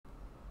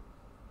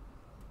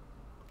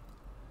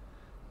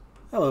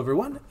Hello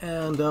everyone,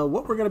 and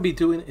what we're going to be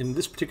doing in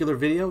this particular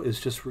video is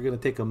just we're going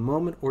to take a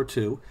moment or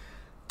two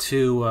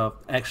to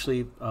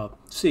actually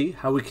see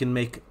how we can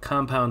make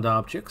compound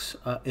objects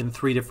in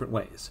three different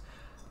ways.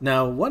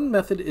 Now, one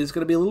method is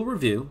going to be a little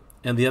review,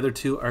 and the other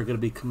two are going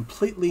to be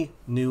completely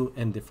new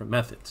and different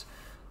methods.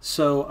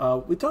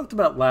 So we talked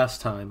about last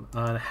time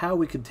on how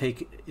we could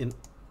take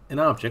an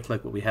object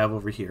like what we have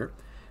over here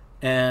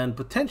and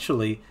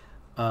potentially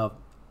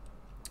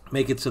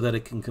make it so that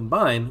it can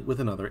combine with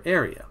another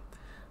area.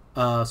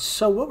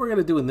 So what we're going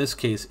to do in this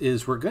case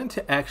is we're going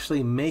to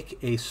actually make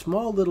a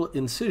small little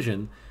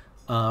incision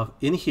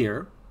in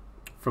here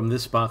from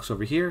this box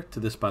over here to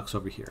this box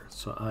over here.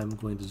 So I'm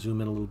going to zoom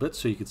in a little bit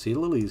so you can see it a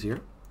little easier.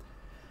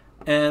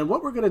 And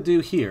what we're going to do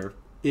here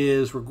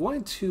is we're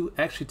going to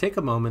actually take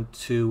a moment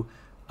to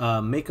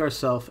make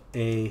ourselves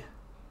a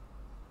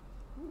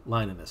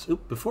line in this.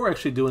 Before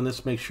actually doing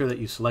this, make sure that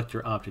you select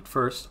your object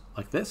first,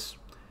 like this.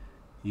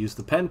 Use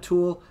the pen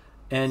tool.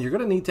 And you're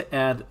going to need to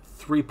add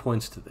 3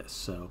 points to this.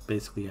 So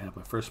basically I have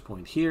my first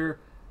point here,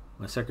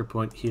 my second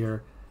point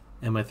here,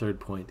 and my third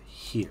point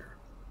here.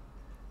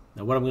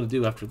 Now what I'm going to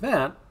do after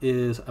that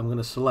is I'm going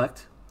to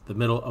select the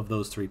middle of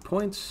those 3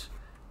 points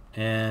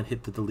and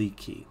hit the delete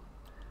key.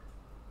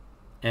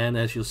 And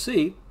as you'll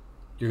see,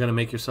 you're going to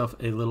make yourself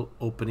a little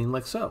opening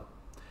like so.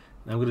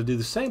 Now I'm going to do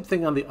the same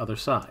thing on the other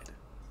side.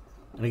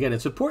 And again,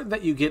 it's important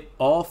that you get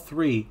all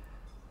 3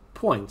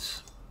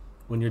 points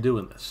when you're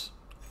doing this.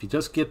 If you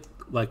just get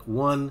like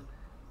 1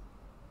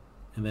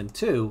 and then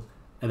 2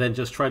 and then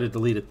just try to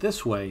delete it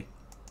this way,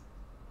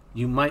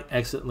 you might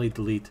accidentally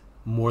delete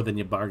more than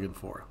you bargained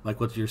for, like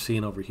what you're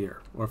seeing over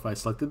here. Or if I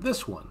selected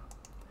this one,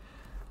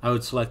 I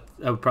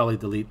would probably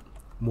delete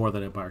more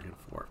than I bargained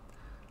for.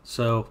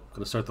 So I'm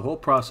going to start the whole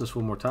process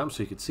one more time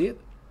so you can see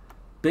it.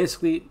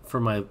 Basically,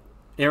 for my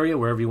area,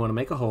 wherever you want to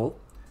make a hole,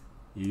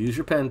 you use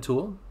your pen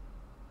tool,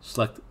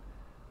 select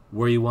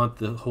where you want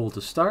the hole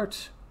to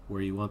start,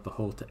 where you want the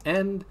hole to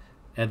end,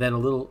 and then a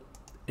little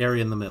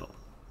area in the middle.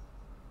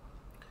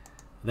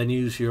 Then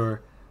use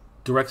your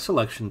direct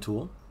selection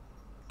tool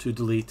to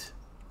delete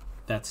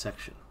that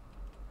section.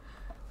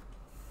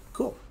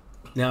 Cool.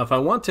 Now if I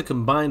want to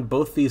combine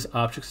both these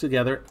objects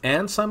together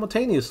and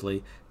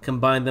simultaneously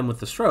combine them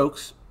with the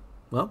strokes,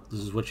 well,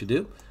 this is what you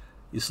do.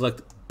 You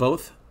select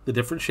both the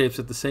different shapes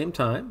at the same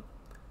time,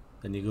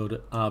 then you go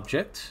to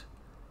Object,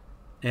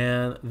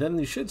 and then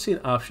you should see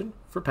an option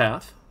for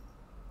Path,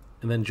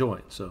 and then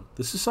Join. So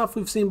this is stuff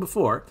we've seen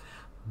before.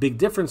 Big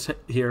difference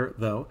here,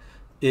 though,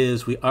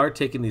 is we are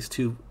taking these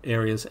 2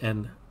 areas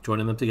and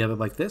joining them together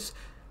like this.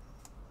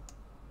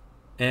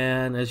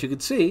 And as you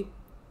can see,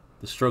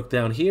 the stroke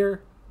down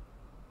here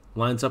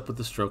lines up with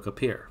the stroke up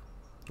here.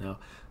 Now,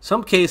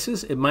 some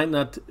cases it might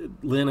not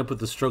line up with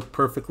the stroke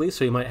perfectly,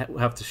 so you might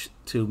have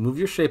to move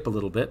your shape a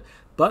little bit.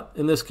 But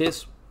in this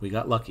case, we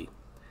got lucky.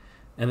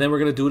 And then we're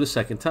going to do it a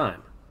second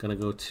time. Going to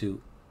go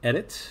to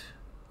Edit,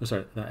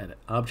 sorry, not Edit,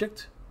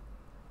 Object,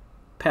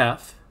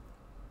 Path,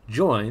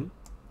 Join,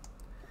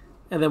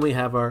 and then we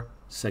have our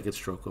second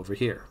stroke over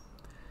here.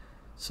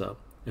 So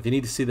if you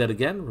need to see that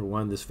again,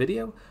 rewind this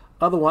video.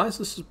 Otherwise,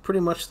 this is pretty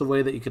much the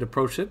way that you could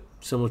approach it,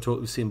 similar to what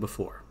we've seen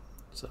before.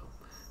 So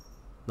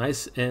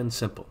nice and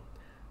simple.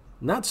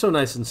 Not so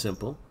nice and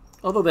simple,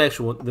 although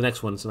the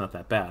next one is not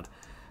that bad,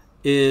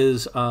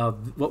 is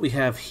what we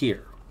have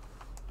here.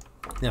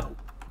 Now,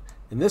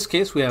 in this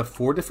case, we have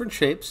 4 different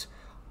shapes,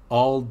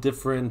 all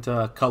different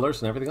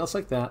colors and everything else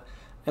like that.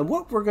 And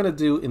what we're going to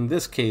do in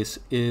this case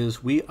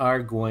is we are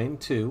going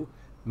to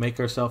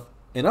make ourselves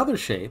another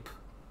shape,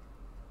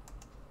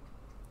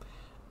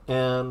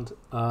 and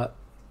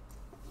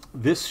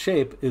this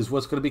shape is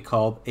what's going to be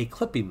called a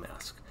clipping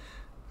mask.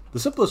 The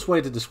simplest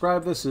way to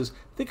describe this is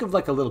think of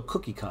like a little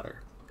cookie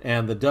cutter,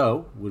 and the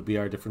dough would be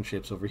our different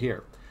shapes over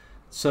here.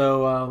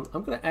 So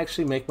I'm going to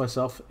actually make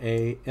myself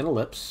an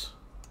ellipse.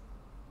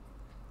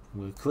 I'm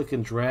going to click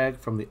and drag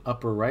from the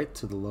upper right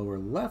to the lower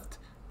left.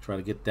 Try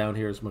to get down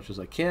here as much as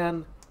I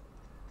can.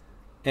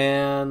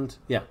 And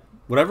yeah,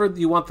 whatever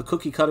you want the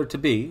cookie cutter to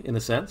be, in a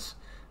sense,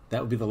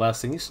 that would be the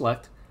last thing you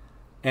select.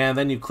 And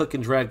then you click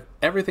and drag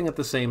everything at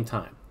the same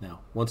time. Now,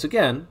 once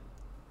again,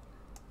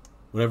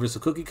 whatever's the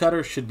cookie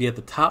cutter should be at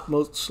the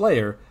topmost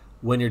layer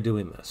when you're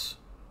doing this.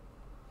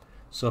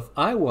 So if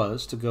I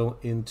was to go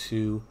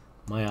into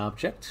my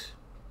object,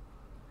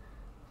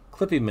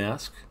 clipping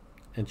mask,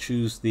 and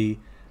choose the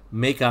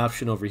make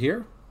option over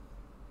here,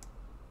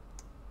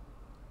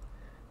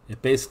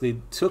 it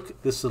basically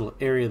took this little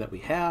area that we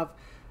have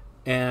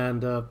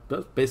and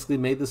basically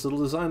made this little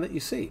design that you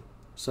see.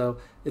 So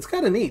it's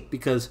kind of neat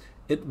because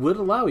it would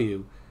allow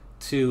you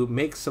to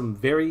make some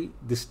very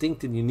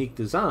distinct and unique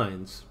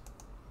designs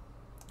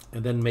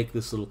and then make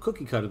this little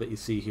cookie cutter that you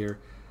see here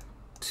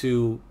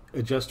to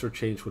adjust or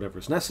change whatever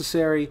is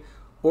necessary,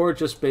 or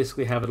just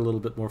basically have it a little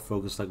bit more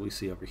focused like we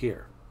see over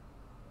here.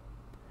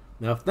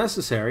 Now if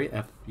necessary,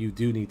 if you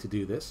do need to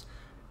do this,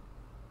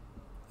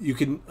 you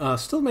can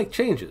still make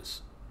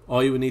changes.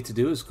 All you would need to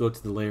do is go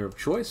to the layer of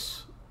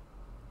choice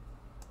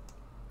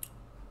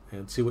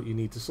and see what you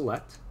need to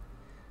select.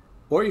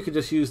 Or you could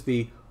just use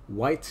the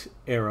white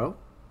arrow,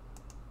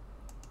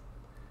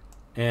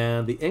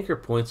 and the anchor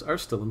points are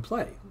still in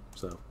play.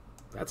 So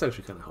that's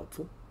actually kind of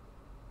helpful.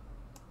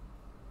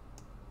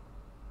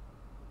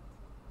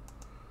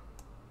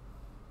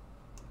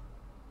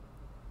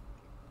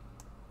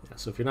 Yeah,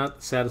 so if you're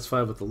not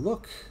satisfied with the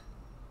look,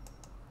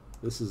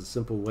 this is a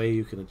simple way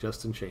you can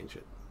adjust and change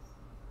it.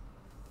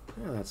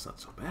 Yeah, that's not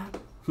so bad.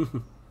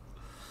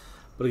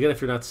 But again,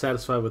 if you're not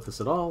satisfied with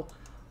this at all,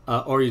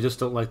 or you just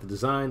don't like the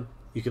design,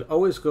 you can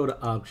always go to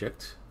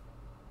Object,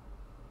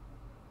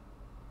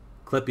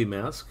 Clippy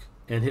Mask,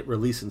 and hit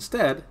Release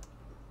instead,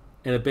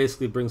 and it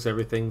basically brings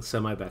everything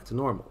semi back to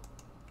normal.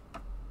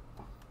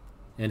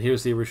 And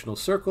here's the original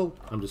circle.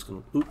 I'm just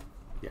going to,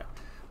 yeah.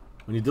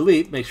 When you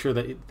delete, make sure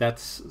that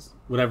that's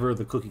whatever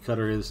the cookie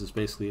cutter is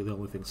basically the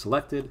only thing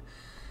selected.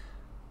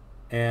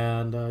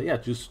 And yeah,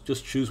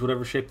 just choose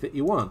whatever shape that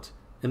you want.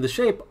 And the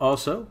shape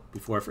also,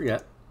 before I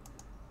forget,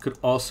 could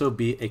also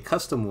be a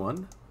custom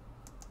one,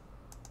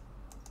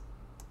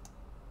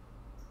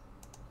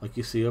 like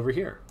you see over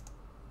here.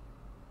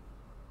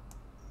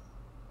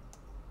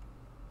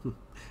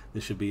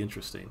 This should be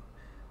interesting.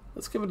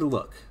 Let's give it a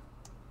look.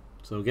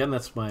 So again,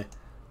 that's my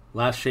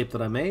last shape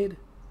that I made.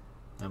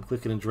 I'm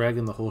clicking and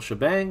dragging the whole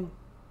shebang.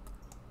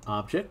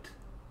 Object,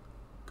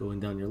 going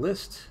down your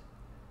list,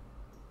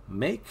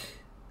 make,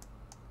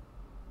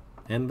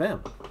 and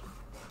bam.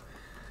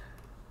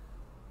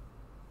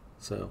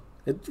 So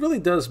it really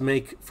does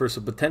make for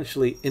some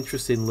potentially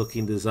interesting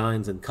looking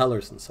designs and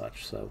colors and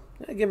such. So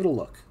yeah, give it a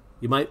look.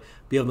 You might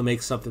be able to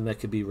make something that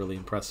could be really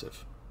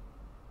impressive.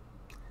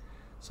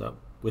 So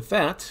with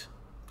that,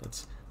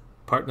 that's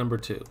part number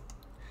 2.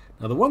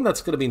 Now the one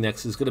that's going to be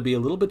next is going to be a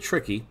little bit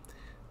tricky,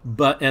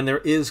 and there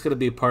is going to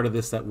be a part of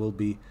this that will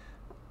be,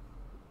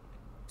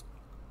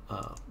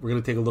 we're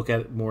going to take a look at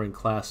it more in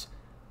class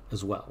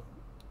as well.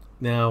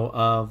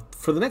 Now,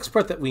 for the next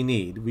part that we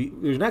need,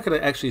 we're not going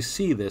to actually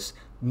see this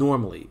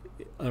normally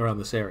around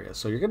this area.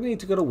 So you're going to need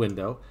to go to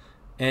Window,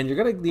 and you're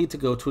going to need to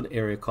go to an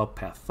area called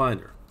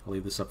Pathfinder. I'll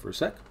leave this up for a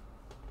sec.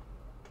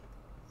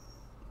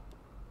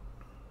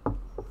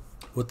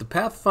 What the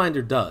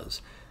Pathfinder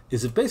does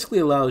is it basically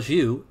allows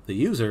you, the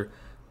user,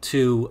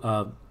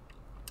 to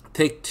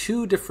take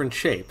 2 different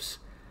shapes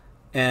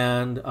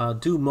and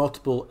do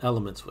multiple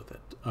elements with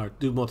it, or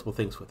do multiple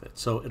things with it.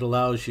 So it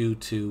allows you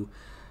to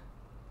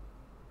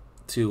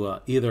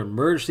either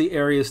merge the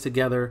areas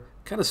together,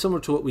 kind of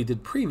similar to what we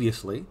did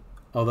previously,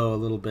 although a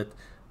little bit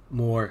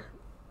more,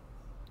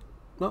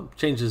 well,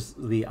 changes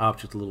the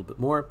object a little bit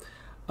more.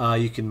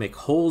 You can make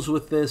holes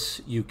with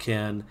this. You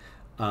can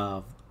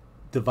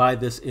divide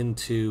this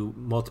into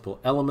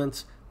multiple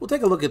elements. We'll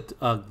take a look at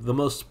the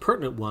most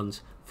pertinent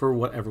ones for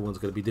what everyone's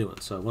going to be doing.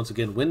 So once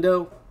again,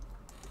 Window,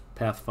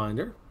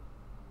 Pathfinder,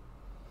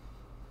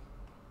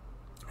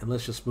 and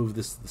let's just move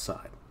this to the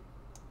side.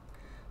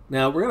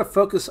 Now we're going to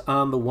focus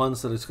on the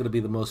ones that is going to be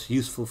the most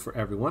useful for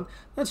everyone.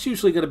 That's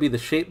usually going to be the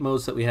shape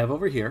modes that we have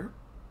over here.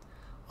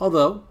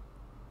 Although,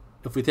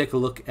 if we take a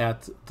look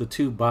at the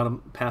 2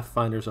 bottom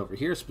Pathfinders over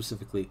here,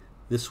 specifically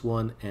this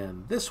one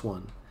and this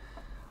one,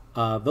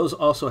 those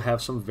also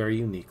have some very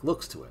unique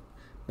looks to it.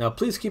 Now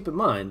please keep in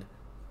mind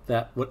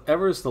that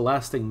whatever is the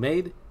last thing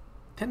made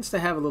tends to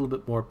have a little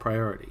bit more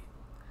priority.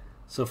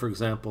 So for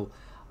example,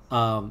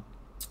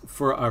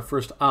 for our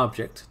first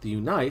object, the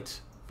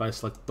Unite, if I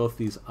select both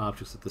these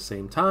objects at the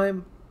same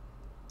time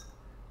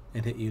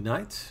and hit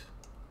Unite,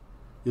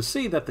 you'll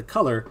see that the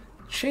color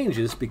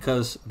changes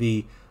because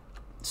the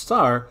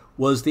star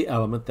was the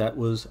element that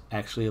was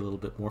actually a little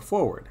bit more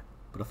forward.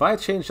 But if I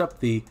change up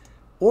the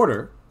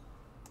order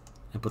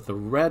and put the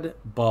red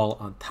ball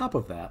on top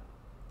of that,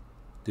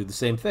 do the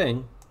same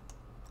thing,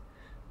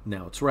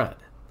 now it's red.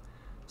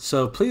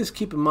 So please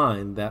keep in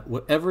mind that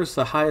whatever's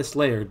the highest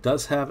layer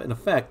does have an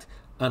effect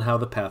on how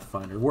the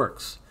Pathfinder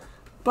works.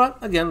 But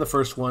again, the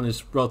first one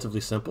is relatively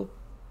simple.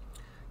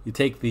 You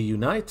take the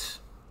Unite,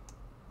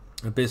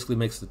 it basically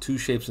makes the 2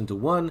 shapes into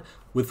one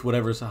with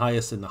whatever's the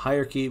highest in the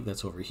hierarchy,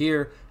 that's over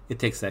here, it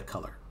takes that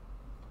color.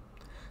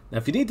 Now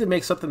if you need to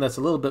make something that's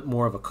a little bit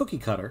more of a cookie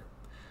cutter,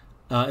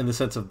 in the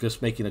sense of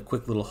just making a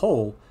quick little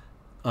hole,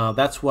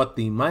 that's what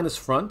the minus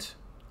front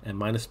and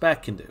minus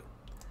back can do.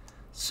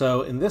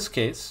 So in this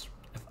case,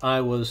 if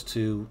I was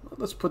to,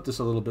 let's put this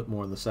a little bit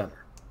more in the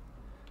center,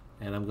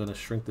 and I'm going to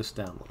shrink this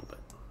down a little bit.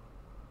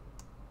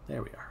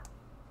 There we are.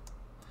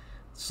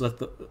 Select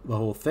the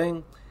whole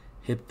thing,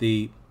 hit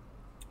the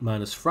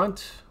minus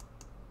front,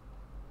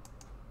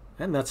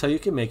 and that's how you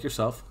can make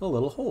yourself a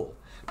little hole.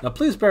 Now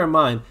please bear in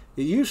mind,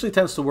 it usually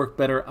tends to work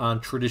better on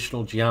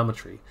traditional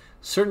geometry.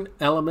 Certain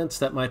elements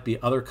that might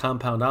be other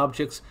compound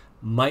objects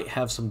might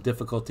have some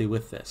difficulty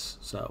with this.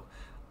 So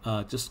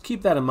just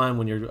keep that in mind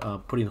when you're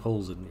putting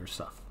holes in your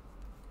stuff.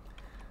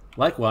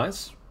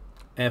 Likewise,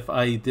 if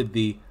I did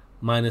the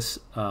minus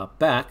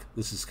back,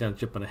 this is kind of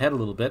jumping ahead a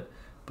little bit,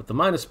 but the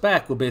minus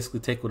back will basically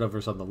take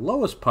whatever's on the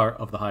lowest part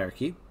of the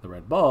hierarchy, the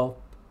red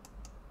ball.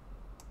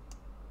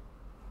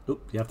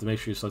 Oop, you have to make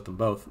sure you select them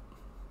both,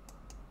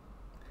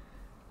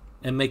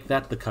 and make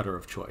that the cutter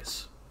of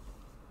choice.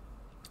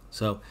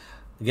 So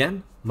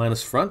Again,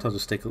 minus front, I'll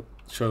just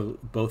show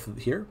both of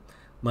here.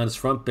 Minus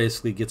front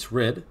basically gets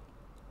rid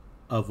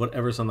of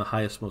whatever's on the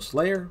highest most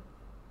layer,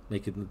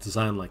 making the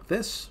design like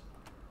this.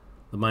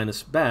 The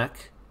minus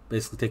back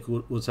basically take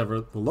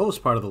whatever the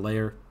lowest part of the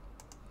layer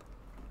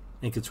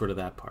and gets rid of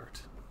that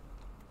part.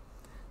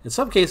 In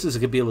some cases,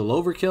 it could be a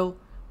little overkill,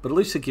 but at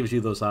least it gives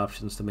you those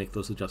options to make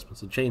those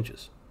adjustments and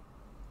changes.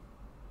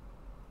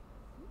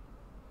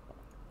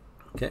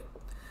 Okay,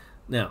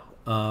 now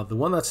the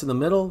one that's in the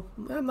middle,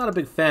 I'm not a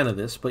big fan of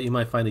this, but you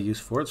might find a use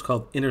for it. It's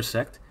called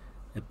intersect.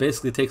 It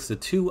basically takes the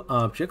two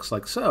objects,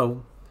 like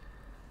so,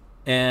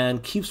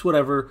 and keeps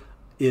whatever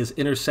is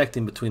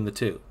intersecting between the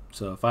two.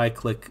 So if I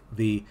click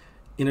the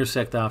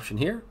intersect option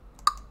here,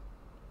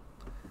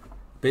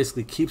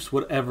 basically keeps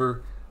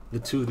whatever the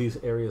two of these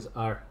areas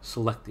are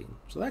selecting.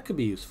 So that could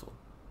be useful.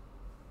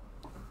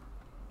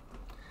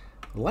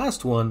 The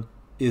last one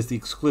is the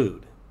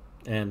exclude.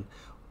 And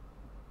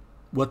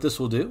what this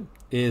will do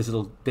is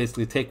it'll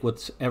basically take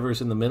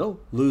whatever's in the middle,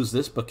 lose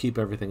this, but keep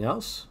everything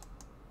else.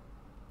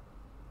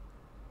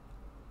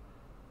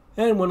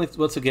 And when it's,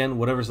 once again,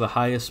 whatever's the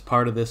highest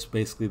part of this,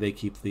 basically they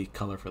keep the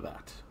color for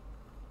that.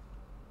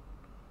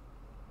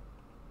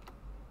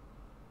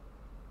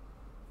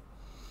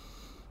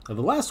 Now,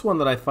 the last one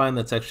that I find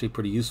that's actually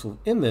pretty useful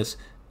in this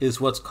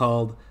is what's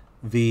called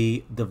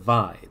the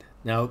divide.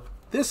 Now,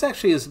 this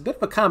actually is a bit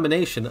of a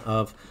combination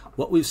of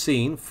what we've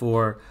seen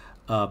for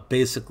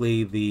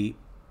basically the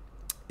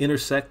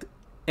intersect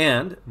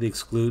and the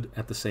exclude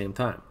at the same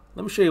time.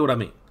 Let me show you what I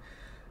mean.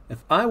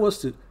 If I was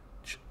to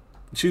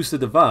choose the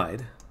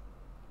divide,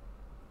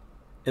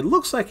 it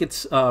looks like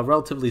it's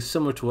relatively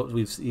similar to what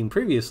we've seen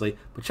previously,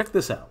 but check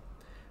this out.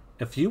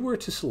 If you were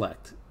to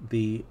select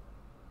the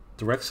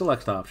direct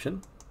select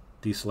option,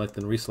 deselect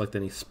and reselect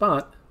any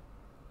spot,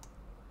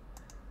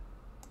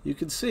 you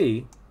can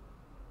see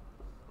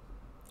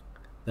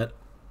that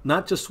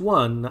not just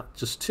one, not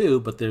just two,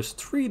 but there's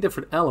three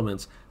different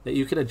elements that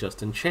you can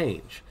adjust and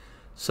change.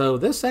 So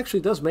this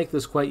actually does make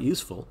this quite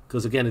useful,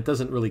 because again, it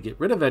doesn't really get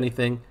rid of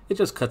anything, it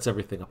just cuts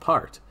everything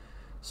apart.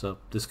 So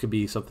this could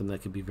be something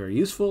that could be very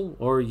useful,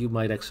 or you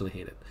might actually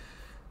hate it.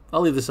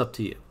 I'll leave this up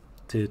to you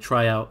to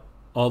try out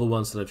all the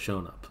ones that I've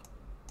shown up.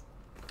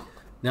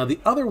 Now the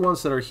other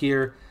ones that are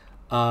here,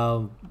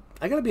 I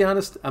gotta be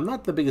honest, I'm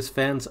not the biggest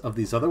fans of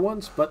these other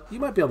ones, but you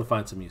might be able to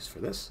find some use for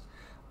this.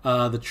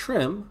 The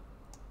trim,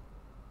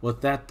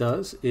 what that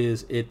does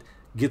is it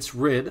gets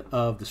rid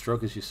of the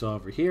stroke as you saw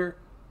over here,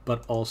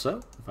 but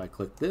also, if I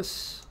click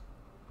this,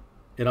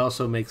 it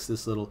also makes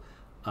this little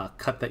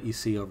cut that you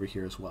see over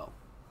here as well.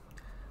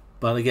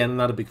 But again, I'm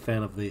not a big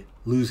fan of the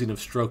losing of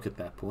stroke at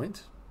that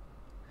point.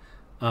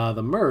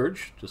 The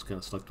merge, just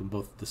gonna select them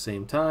both at the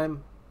same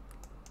time.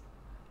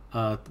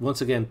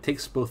 Once again,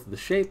 takes both of the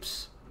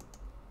shapes,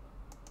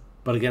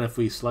 but again, if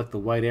we select the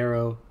white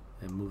arrow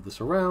and move this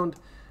around,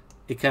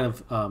 it kind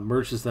of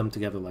merges them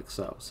together like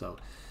so. So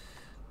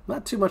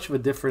not too much of a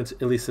difference,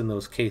 at least in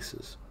those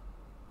cases.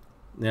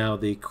 Now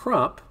the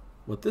crop,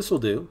 what this will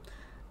do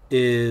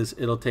is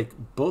it'll take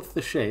both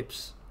the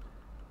shapes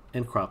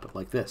and crop it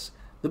like this.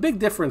 The big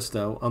difference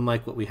though,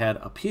 unlike what we had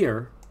up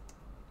here,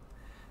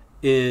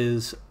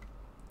 is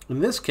in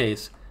this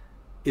case,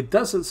 it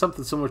does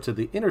something similar to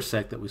the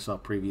intersect that we saw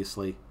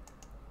previously,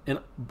 and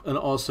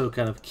also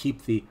kind of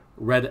keep the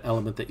red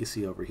element that you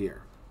see over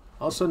here.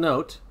 Also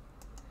note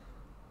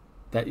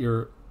that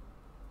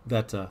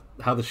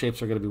how the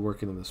shapes are going to be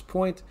working in this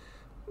point.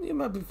 You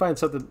might find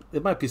something.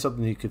 It might be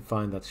something you could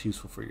find that's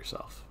useful for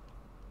yourself.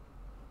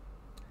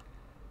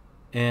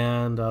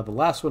 And the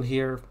last one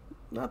here,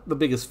 not the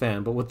biggest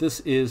fan, but what this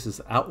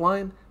is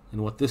outline,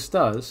 and what this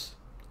does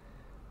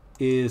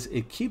is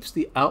it keeps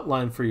the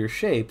outline for your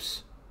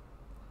shapes,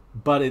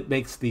 but it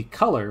makes the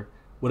color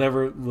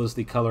whatever was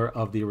the color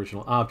of the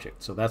original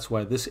object. So that's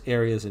why this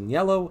area is in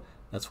yellow,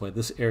 that's why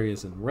this area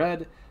is in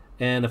red,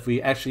 and if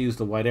we actually use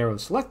the white arrow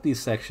and select these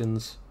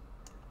sections,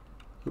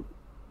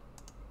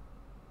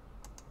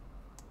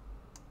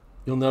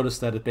 you'll notice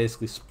that it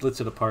basically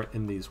splits it apart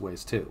in these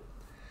ways too.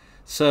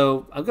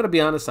 So I'm going to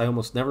be honest, I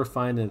almost never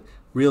find a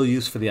real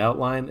use for the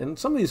outline, and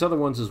some of these other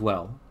ones as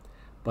well.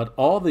 But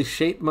all the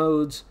shape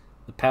modes,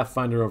 the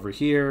Pathfinder over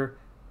here,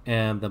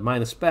 and the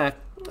minus back,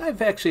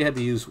 I've actually had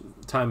to use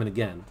time and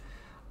again.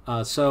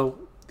 So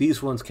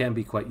these ones can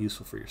be quite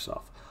useful for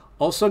yourself.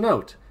 Also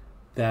note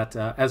that,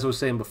 as I was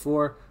saying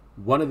before,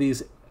 one of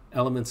these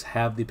elements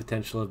have the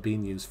potential of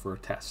being used for a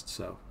test.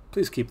 So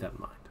please keep that in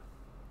mind.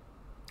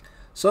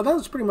 So that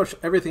was pretty much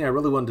everything I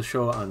really wanted to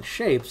show on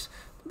shapes.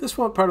 This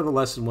one part of the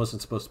lesson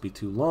wasn't supposed to be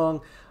too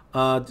long.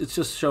 It's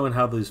just showing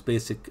how these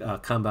basic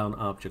compound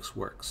objects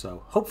work.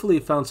 So hopefully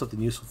you found something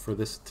useful for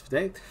this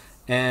today.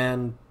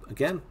 And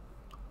again,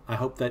 I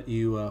hope that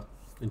you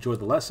enjoyed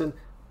the lesson,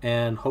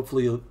 and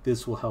hopefully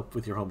this will help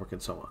with your homework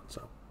and so on.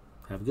 So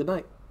have a good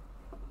night.